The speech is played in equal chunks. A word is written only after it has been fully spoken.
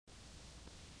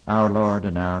Our Lord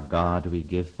and our God, we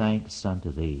give thanks unto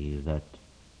Thee that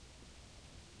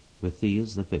with Thee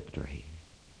is the victory.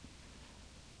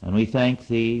 And we thank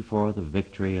Thee for the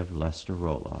victory of Lester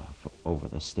Roloff over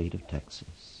the state of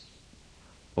Texas,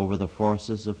 over the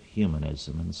forces of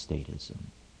humanism and statism.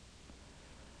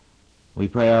 We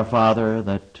pray, our Father,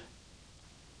 that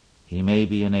he may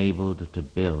be enabled to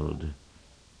build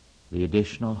the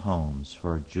additional homes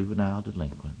for juvenile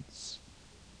delinquents,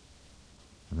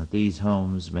 and that these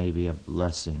homes may be a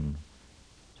blessing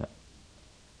to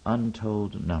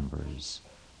untold numbers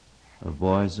of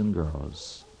boys and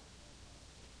girls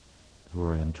who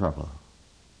are in trouble.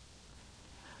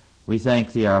 We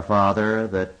thank Thee, our Father,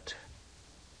 that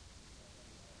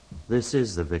this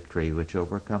is the victory which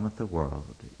overcometh the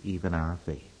world, even our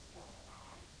faith.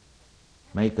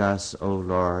 Make us, O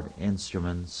Lord,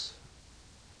 instruments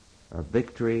of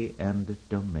victory and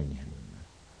dominion,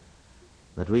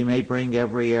 that we may bring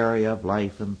every area of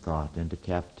life and thought into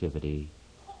captivity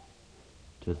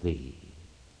to Thee.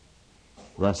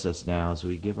 Bless us now as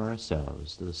we give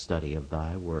ourselves to the study of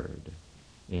Thy Word.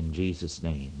 In Jesus'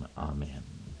 name, amen.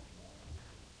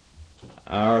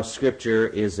 Our scripture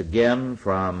is again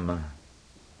from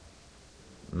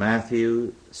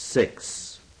Matthew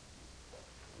 6,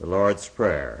 the Lord's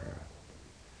Prayer,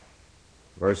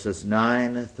 verses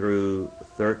 9 through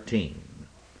 13.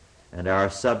 And our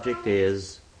subject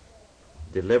is,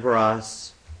 Deliver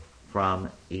us from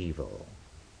evil.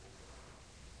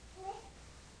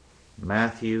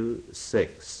 Matthew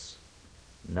 6,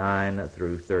 9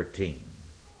 through 13.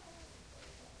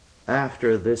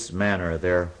 After this manner,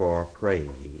 therefore, pray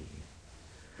ye.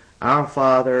 Our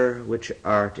Father, which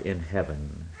art in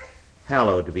heaven,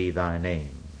 hallowed be thy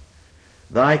name.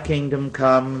 Thy kingdom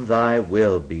come, thy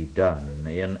will be done,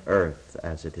 in earth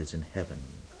as it is in heaven.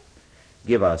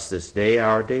 Give us this day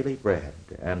our daily bread,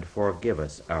 and forgive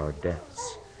us our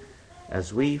debts,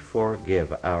 as we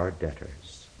forgive our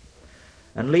debtors.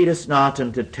 And lead us not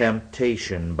into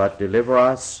temptation, but deliver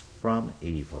us from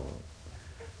evil.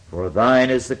 For thine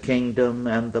is the kingdom,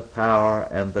 and the power,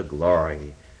 and the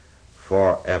glory,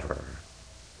 forever.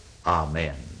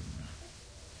 Amen.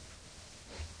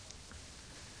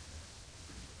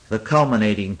 The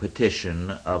culminating petition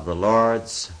of the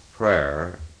Lord's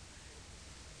Prayer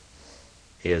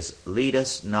is, Lead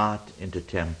us not into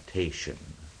temptation,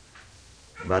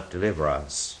 but deliver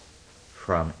us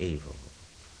from evil.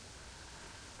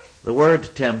 The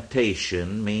word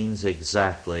temptation means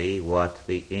exactly what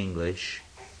the English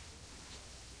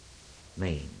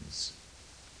means.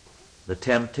 The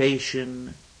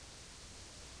temptation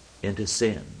into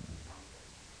sin.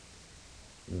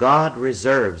 God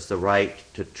reserves the right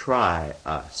to try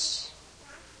us,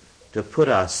 to put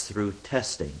us through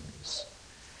testings.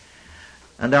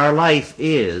 And our life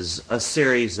is a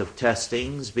series of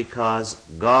testings because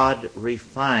God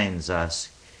refines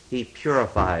us. He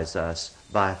purifies us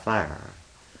by fire.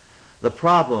 The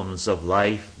problems of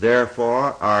life,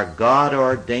 therefore, are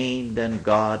God-ordained and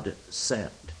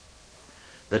God-sent,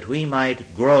 that we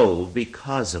might grow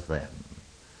because of them.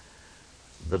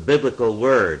 The biblical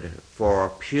word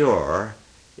for pure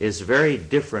is very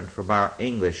different from our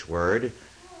English word,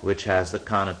 which has the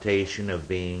connotation of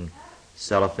being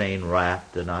cellophane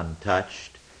wrapped and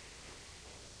untouched.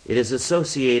 It is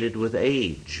associated with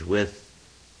age, with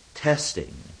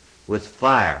testing, with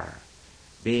fire,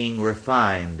 being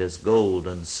refined as gold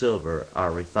and silver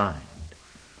are refined.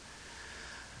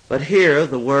 But here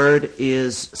the word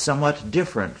is somewhat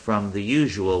different from the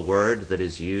usual word that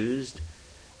is used,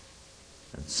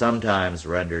 and sometimes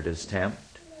rendered as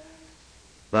tempt,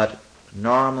 but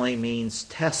normally means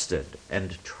tested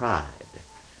and tried.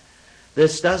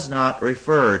 This does not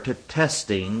refer to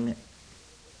testing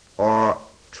or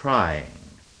trying.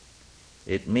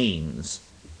 It means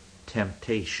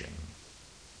temptation.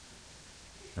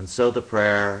 And so the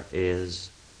prayer is,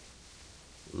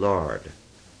 Lord,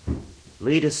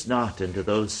 lead us not into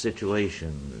those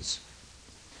situations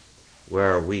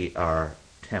where we are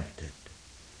tempted,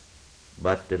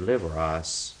 but deliver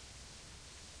us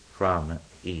from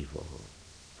evil.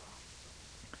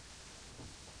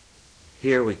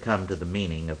 Here we come to the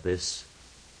meaning of this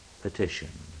petition,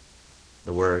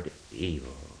 the word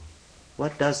evil.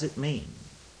 What does it mean?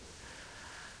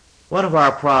 One of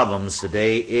our problems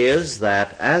today is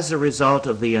that as a result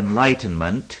of the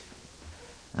Enlightenment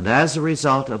and as a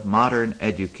result of modern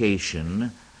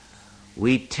education,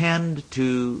 we tend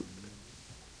to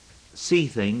see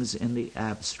things in the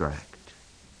abstract.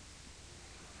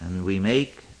 And we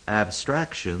make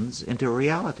abstractions into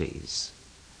realities.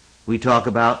 We talk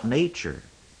about nature.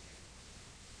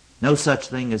 No such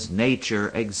thing as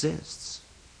nature exists.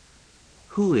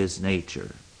 Who is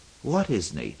nature? What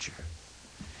is nature?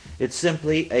 It's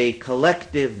simply a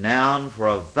collective noun for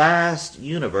a vast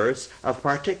universe of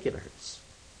particulars.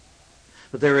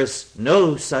 But there is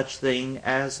no such thing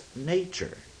as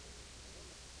nature.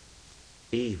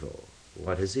 Evil.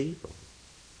 What is evil?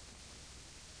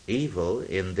 Evil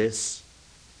in this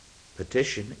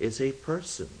petition is a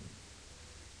person.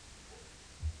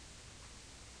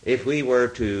 If we were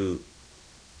to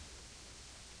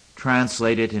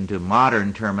translate it into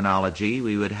modern terminology,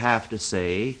 we would have to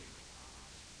say,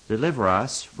 deliver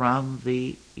us from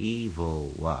the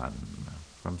evil one,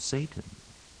 from Satan.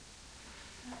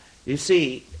 You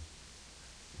see,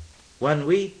 when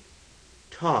we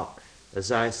talk,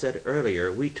 as I said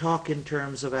earlier, we talk in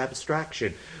terms of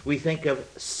abstraction. We think of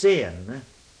sin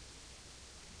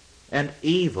and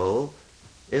evil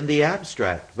in the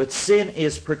abstract. But sin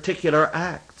is particular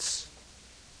acts.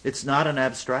 It's not an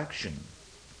abstraction.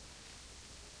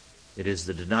 It is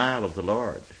the denial of the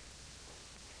Lord.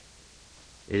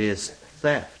 It is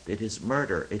theft. It is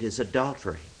murder. It is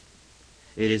adultery.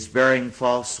 It is bearing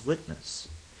false witness.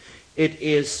 It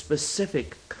is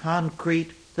specific,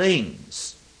 concrete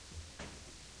things,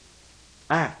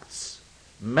 acts,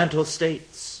 mental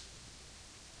states.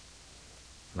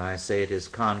 When I say it is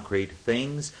concrete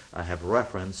things, I have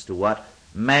reference to what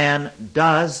man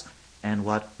does and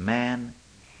what man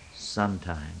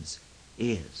sometimes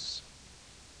is.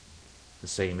 The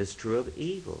same is true of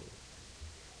evil.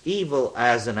 Evil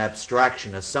as an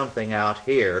abstraction, as something out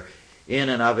here, in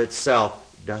and of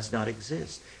itself, does not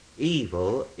exist.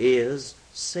 Evil is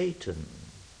Satan.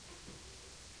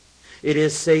 It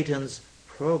is Satan's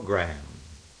program,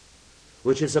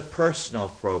 which is a personal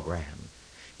program.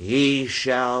 Ye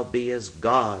shall be as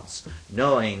gods,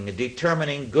 knowing,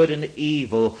 determining good and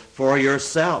evil for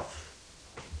yourself.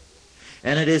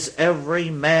 And it is every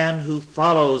man who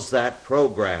follows that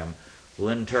program who,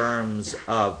 in terms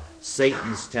of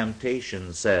Satan's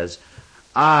temptation, says,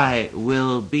 I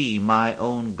will be my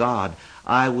own God.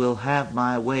 I will have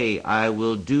my way. I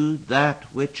will do that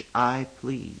which I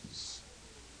please.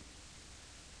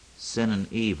 Sin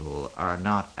and evil are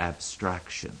not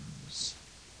abstractions.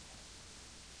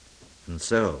 And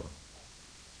so,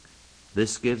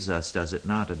 this gives us, does it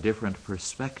not, a different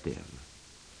perspective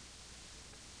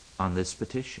on this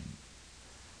petition.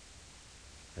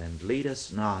 And lead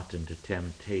us not into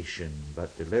temptation,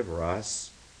 but deliver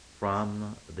us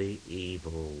from the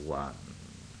evil one.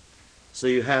 So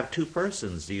you have two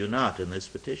persons, do you not, in this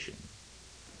petition?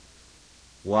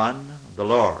 One, the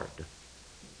Lord.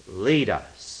 Lead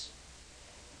us.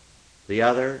 The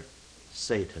other,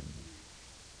 Satan.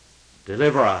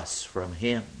 Deliver us from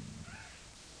him.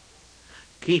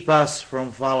 Keep us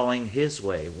from following his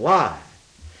way. Why?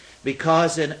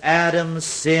 Because in Adam's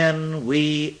sin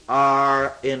we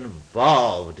are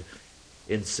involved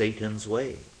in Satan's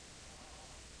way.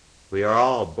 We are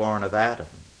all born of Adam.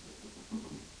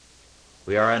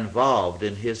 We are involved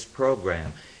in his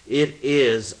program. It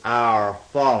is our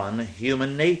fallen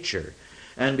human nature.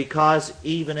 And because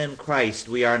even in Christ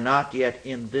we are not yet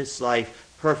in this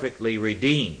life perfectly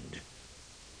redeemed,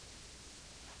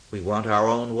 we want our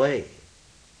own way.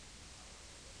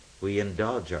 We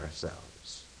indulge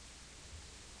ourselves.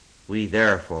 We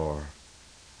therefore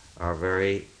are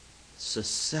very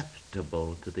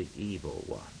susceptible to the evil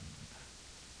one.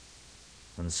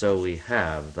 And so we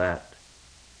have that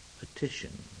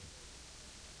petition.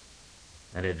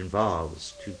 And it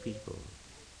involves two people,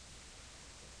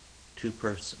 two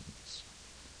persons,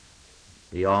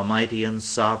 the Almighty and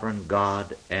Sovereign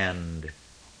God and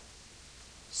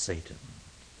Satan.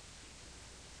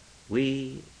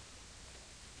 We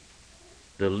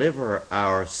deliver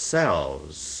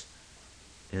ourselves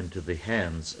into the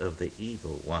hands of the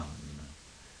evil one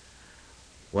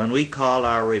when we call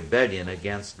our rebellion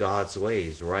against God's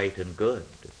ways right and good.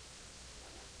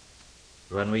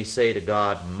 When we say to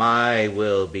God, my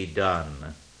will be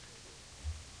done,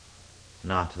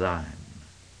 not thine.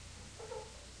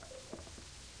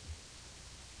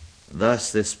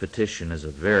 Thus this petition is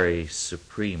a very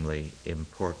supremely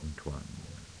important one.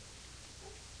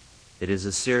 It is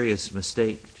a serious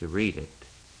mistake to read it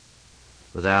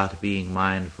without being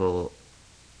mindful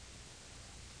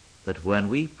that when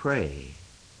we pray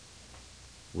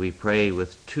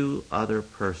with two other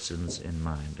persons in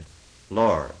mind.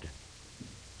 Lord,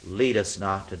 lead us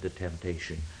not into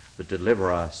temptation, but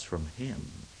deliver us from him,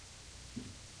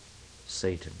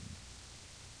 Satan.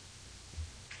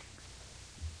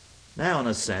 Now, in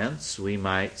a sense, we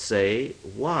might say,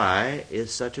 why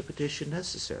is such a petition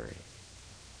necessary?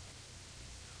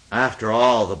 After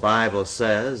all, the Bible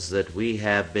says that we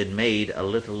have been made a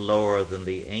little lower than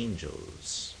the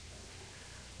angels.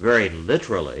 Very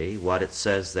literally, what it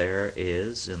says there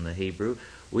is, in the Hebrew,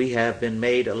 we have been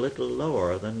made a little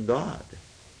lower than God.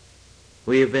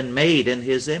 We have been made in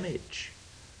his image.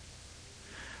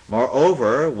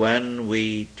 Moreover, when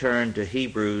we turn to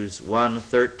Hebrews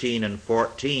 1:13 and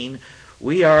 14,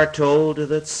 we are told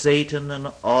that Satan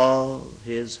and all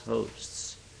his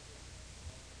hosts,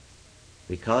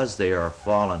 because they are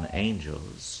fallen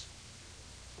angels,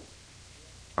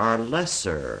 are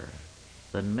lesser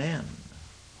than men.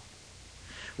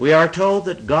 We are told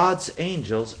that God's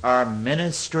angels are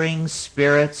ministering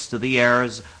spirits to the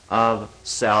heirs of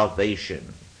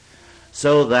salvation,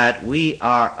 so that we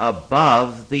are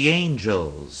above the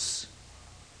angels.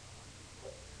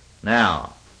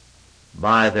 Now,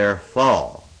 by their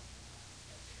fall,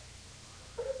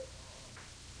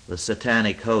 the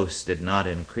satanic host did not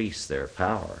increase their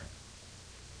power.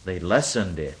 They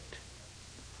lessened it.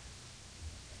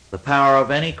 The power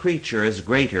of any creature is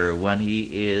greater when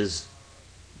he is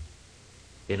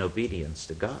in obedience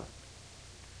to God.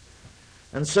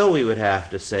 And so we would have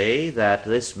to say that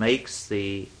this makes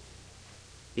the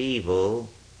evil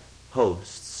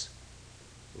hosts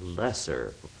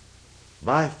lesser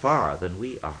by far than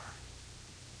we are.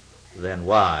 Then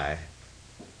why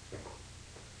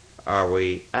are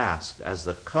we asked as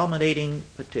the culminating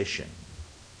petition,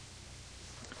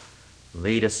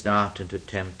 lead us not into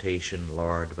temptation,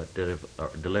 Lord, but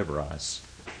deliver us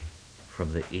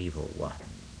from the evil one?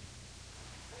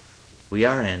 We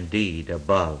are indeed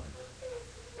above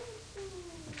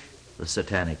the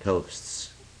satanic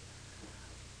hosts,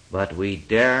 but we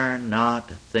dare not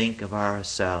think of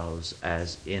ourselves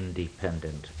as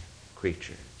independent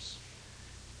creatures.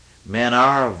 Men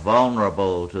are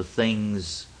vulnerable to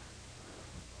things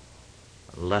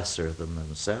lesser than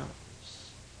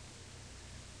themselves,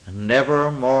 and never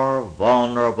more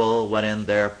vulnerable when in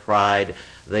their pride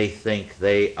they think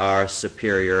they are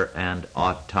superior and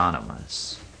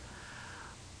autonomous.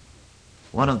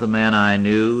 One of the men I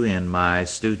knew in my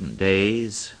student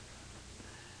days,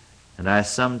 and I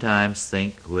sometimes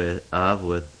think with a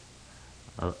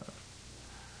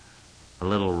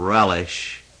little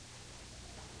relish,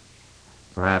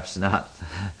 perhaps not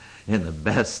in the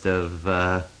best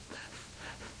of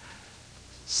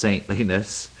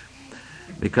saintliness,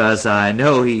 because I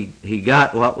know he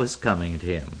got what was coming to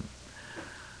him.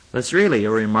 It's really a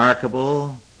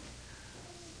remarkable,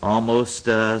 almost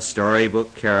a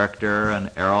storybook character,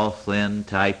 an Errol Flynn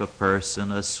type of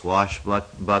person, a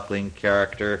swashbuckling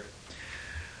character,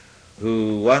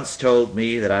 who once told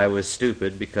me that I was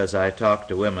stupid because I talked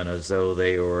to women as though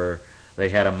they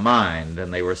had a mind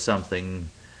and they were something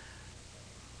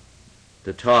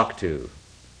to talk to.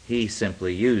 He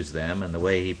simply used them, and the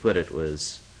way he put it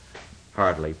was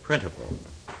hardly printable.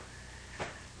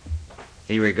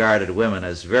 He regarded women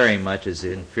as very much as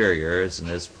inferiors and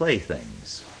as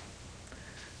playthings.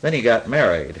 Then he got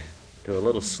married to a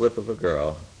little slip of a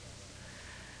girl,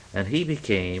 and he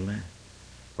became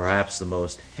perhaps the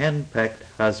most henpecked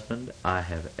husband I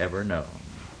have ever known.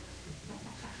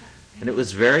 And it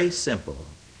was very simple.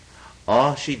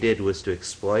 All she did was to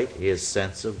exploit his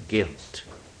sense of guilt,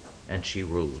 and she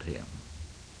ruled him.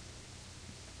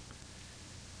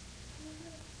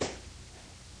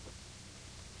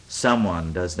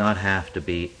 Someone does not have to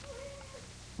be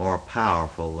more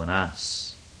powerful than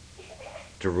us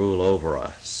to rule over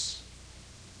us.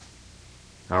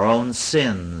 Our own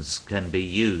sins can be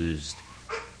used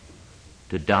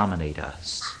to dominate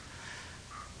us.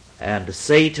 And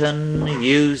Satan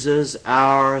uses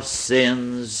our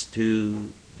sins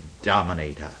to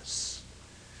dominate us.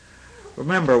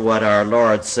 Remember what our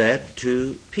Lord said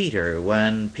to Peter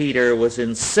when Peter was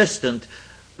insistent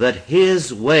that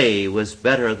his way was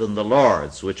better than the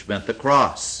Lord's, which meant the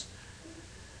cross.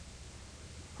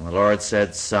 And the Lord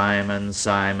said, Simon,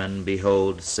 Simon,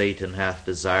 behold, Satan hath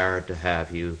desired to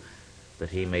have you, that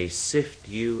he may sift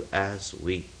you as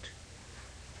wheat.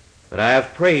 But I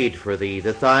have prayed for thee,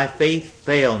 that thy faith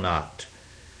fail not.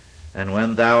 And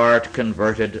when thou art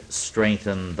converted,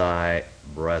 strengthen thy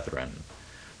brethren.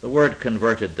 The word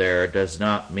converted there does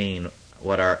not mean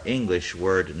what our English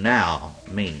word now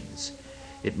means.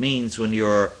 It means when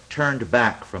you're turned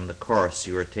back from the course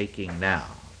you are taking now.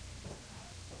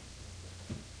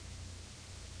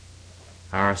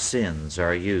 Our sins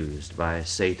are used by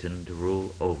Satan to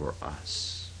rule over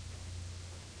us.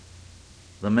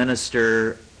 The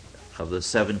minister of the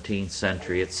 17th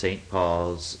century at St.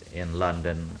 Paul's in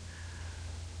London,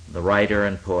 the writer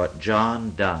and poet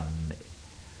John Donne,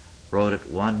 wrote at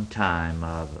one time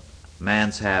of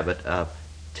man's habit of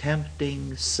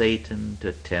tempting Satan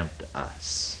to tempt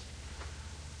us.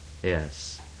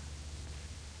 Yes,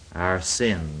 our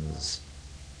sins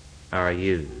are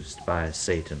used by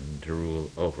Satan to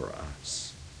rule over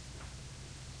us.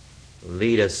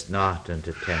 Lead us not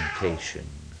into temptation,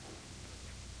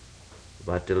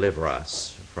 but deliver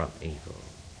us from evil.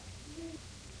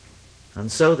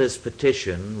 And so this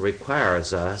petition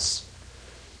requires us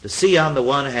to see on the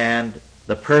one hand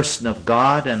the person of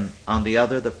God and on the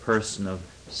other the person of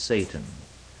Satan,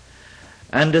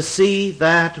 and to see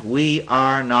that we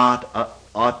are not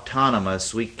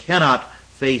autonomous. We cannot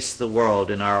face the world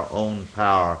in our own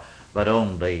power, but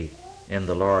only in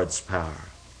the Lord's power.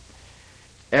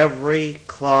 Every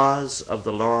clause of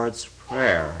the Lord's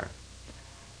Prayer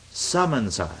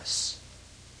summons us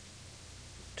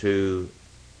to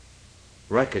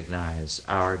recognize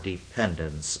our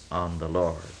dependence on the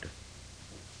Lord.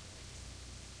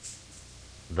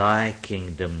 Thy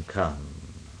kingdom come,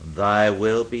 thy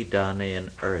will be done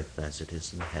in earth as it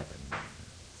is in heaven.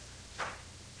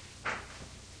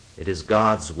 It is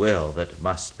God's will that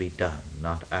must be done,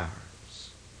 not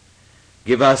ours.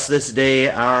 Give us this day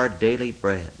our daily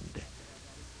bread.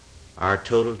 Our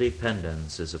total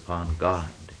dependence is upon God.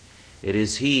 It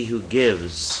is He who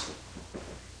gives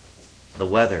the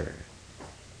weather,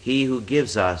 He who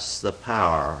gives us the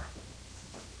power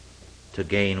to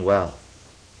gain wealth.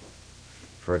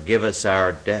 Forgive us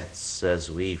our debts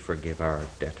as we forgive our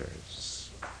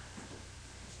debtors.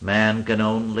 Man can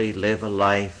only live a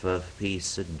life of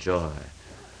peace and joy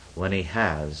when he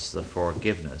has the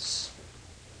forgiveness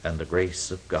and the grace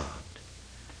of God.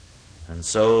 And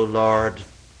so, Lord,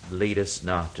 lead us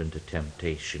not into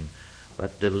temptation,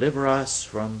 but deliver us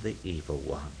from the evil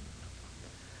one.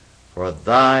 For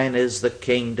thine is the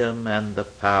kingdom and the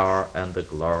power and the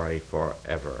glory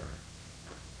forever.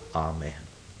 Amen.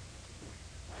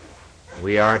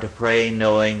 We are to pray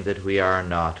knowing that we are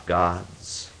not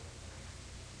gods,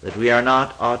 that we are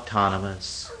not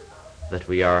autonomous, that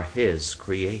we are His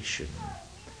creation.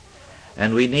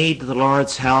 And we need the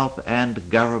Lord's help and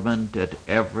government at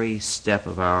every step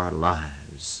of our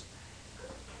lives.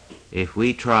 If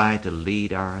we try to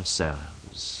lead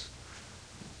ourselves,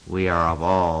 we are of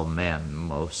all men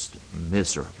most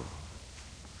miserable.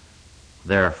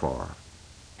 Therefore,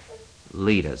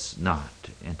 lead us not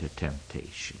into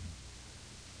temptation.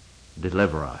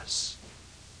 Deliver us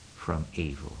from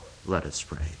evil. Let us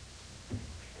pray.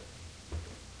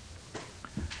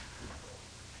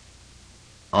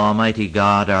 Almighty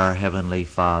God, our heavenly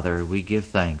Father, we give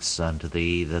thanks unto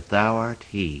Thee that Thou art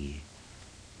He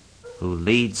who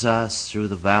leads us through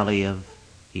the valley of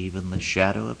even the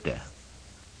shadow of death,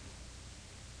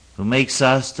 who makes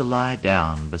us to lie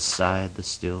down beside the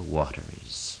still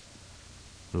waters,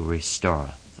 who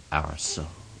restoreth our soul.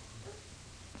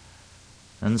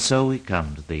 And so we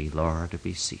come to Thee, Lord,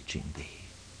 beseeching Thee.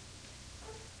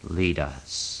 Lead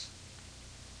us.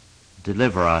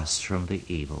 Deliver us from the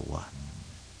evil one.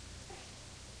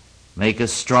 Make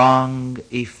us strong,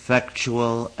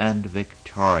 effectual, and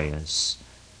victorious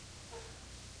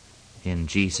in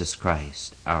Jesus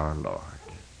Christ our Lord.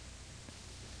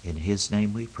 In His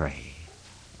name we pray.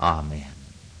 Amen.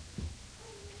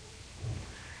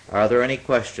 Are there any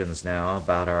questions now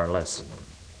about our lesson?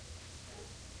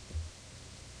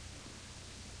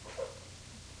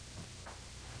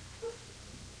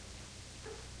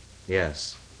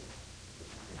 Yes.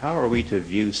 How are we to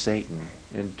view Satan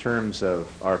in terms of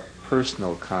our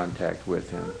personal contact with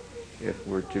him, if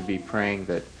we're to be praying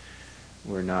that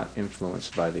we're not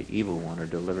influenced by the evil one or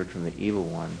delivered from the evil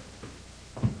one?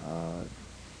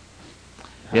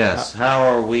 Yes, how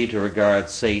are we to regard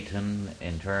Satan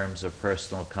in terms of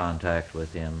personal contact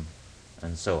with him,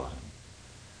 and so on?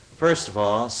 First of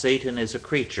all, Satan is a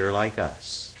creature like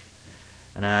us.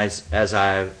 And as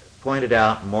I've pointed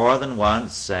out more than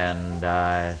once, and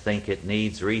I think it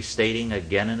needs restating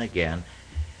again and again,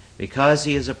 because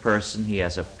he is a person, he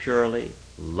has a purely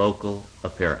local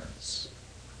appearance.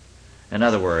 In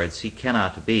other words, he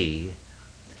cannot be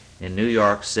in New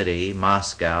York City,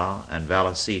 Moscow, and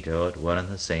Vallecito at one and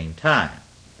the same time.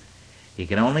 He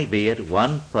can only be at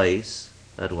one place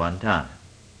at one time.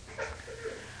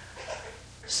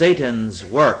 Satan's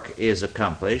work is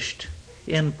accomplished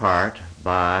in part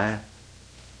by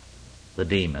the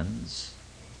demons,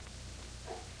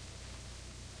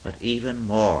 but even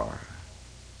more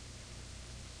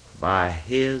by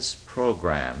his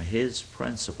program, his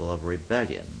principle of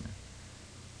rebellion,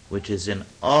 which is in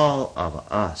all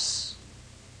of us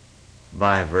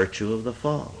by virtue of the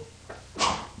fall,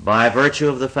 by virtue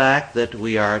of the fact that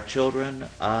we are children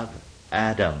of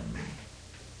Adam.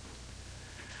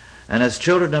 And as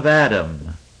children of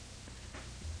Adam,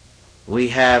 we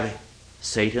have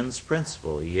Satan's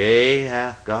principle. Yea,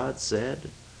 hath God said?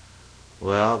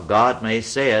 Well, God may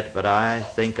say it, but I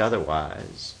think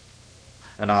otherwise.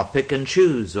 And I'll pick and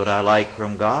choose what I like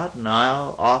from God, and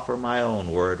I'll offer my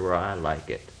own word where I like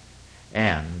it.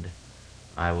 And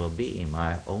I will be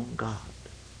my own God,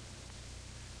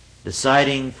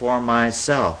 deciding for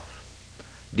myself,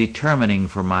 determining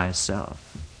for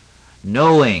myself,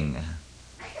 knowing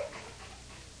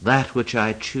that which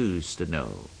I choose to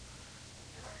know,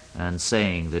 and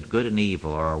saying that good and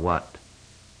evil are what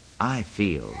I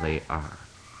feel they are.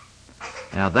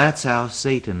 Now that's how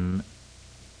Satan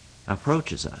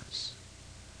approaches us.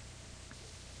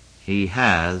 He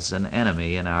has an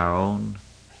enemy in our own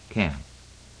camp,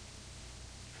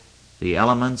 the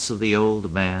elements of the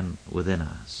old man within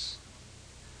us.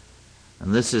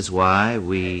 And this is why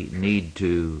we need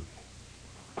to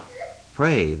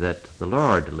pray that the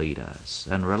Lord lead us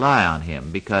and rely on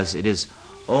Him, because it is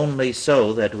only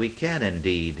so that we can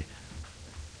indeed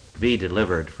be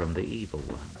delivered from the evil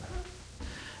one.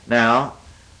 Now,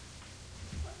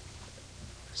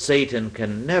 Satan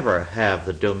can never have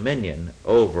the dominion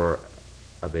over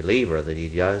a believer that he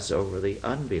does over the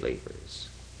unbelievers.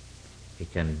 He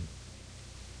can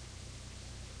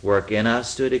work in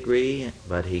us to a degree,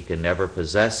 but he can never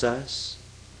possess us.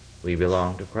 We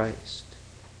belong to Christ.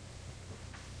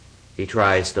 He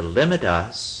tries to limit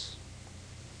us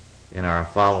in our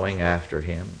following after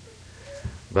him,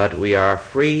 but we are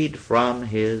freed from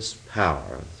his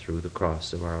power through the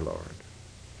cross of our Lord.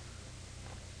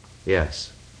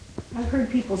 Yes? I've heard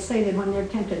people say that when they're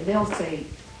tempted, they'll say,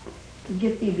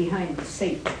 "Get thee behind me,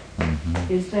 Satan."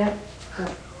 Mm-hmm. Is that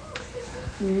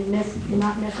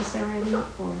not necessarily?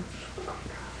 Or?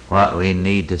 What we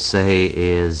need to say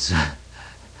is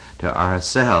to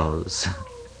ourselves,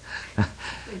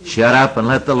 shut up and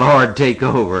let the Lord take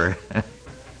over.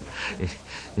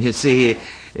 You see,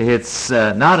 it's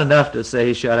not enough to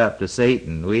say shut up to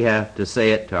Satan. We have to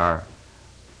say it to our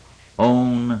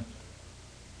own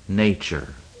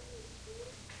nature.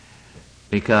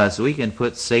 Because we can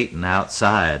put Satan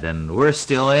outside and we're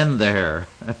still in there,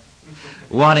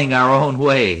 wanting our own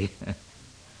way.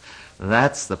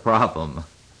 That's the problem.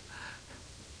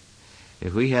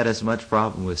 If we had as much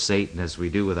problem with Satan as we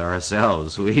do with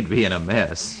ourselves, we'd be in a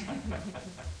mess.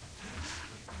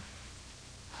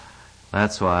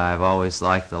 That's why I've always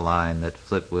liked the line that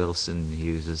Flip Wilson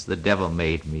uses, "The devil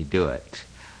made me do it."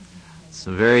 It's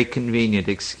a very convenient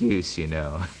excuse, you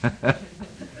know.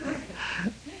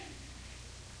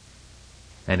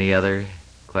 Any other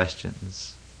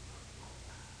questions?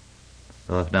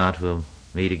 Well, if not, we'll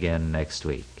meet again next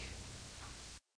week.